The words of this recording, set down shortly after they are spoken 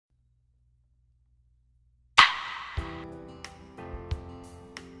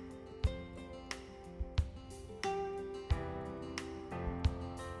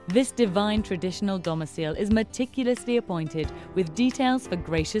This divine traditional domicile is meticulously appointed with details for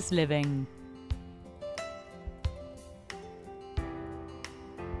gracious living.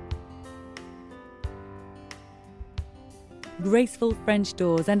 Graceful French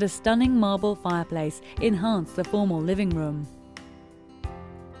doors and a stunning marble fireplace enhance the formal living room.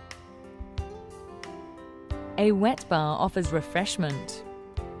 A wet bar offers refreshment.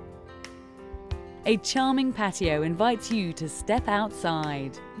 A charming patio invites you to step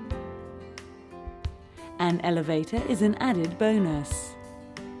outside. An elevator is an added bonus.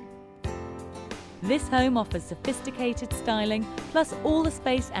 This home offers sophisticated styling, plus all the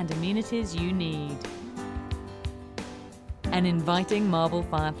space and amenities you need. An inviting marble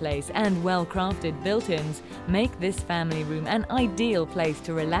fireplace and well-crafted built-ins make this family room an ideal place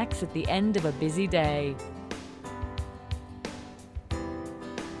to relax at the end of a busy day.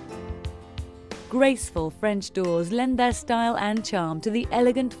 Graceful French doors lend their style and charm to the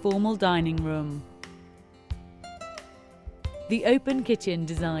elegant formal dining room. The open kitchen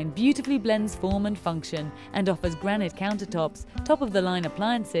design beautifully blends form and function and offers granite countertops, top-of-the-line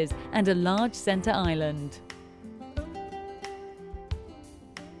appliances and a large center island.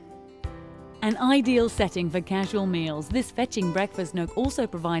 An ideal setting for casual meals, this fetching breakfast nook also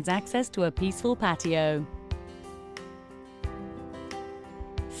provides access to a peaceful patio.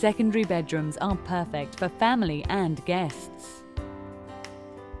 Secondary bedrooms are perfect for family and guests.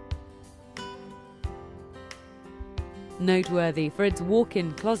 Noteworthy for its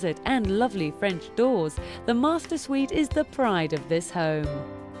walk-in closet and lovely French doors, the master suite is the pride of this home.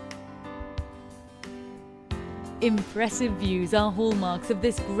 Impressive views are hallmarks of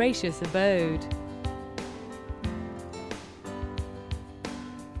this gracious abode.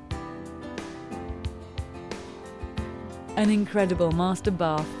 An incredible master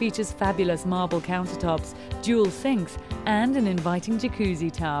bath features fabulous marble countertops, dual sinks, and an inviting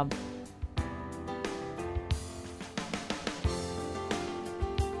jacuzzi tub.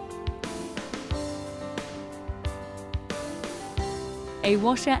 A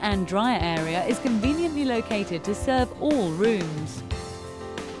washer and dryer area is conveniently located to serve all rooms.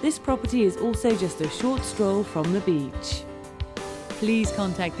 This property is also just a short stroll from the beach. Please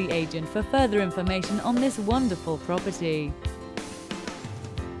contact the agent for further information on this wonderful property.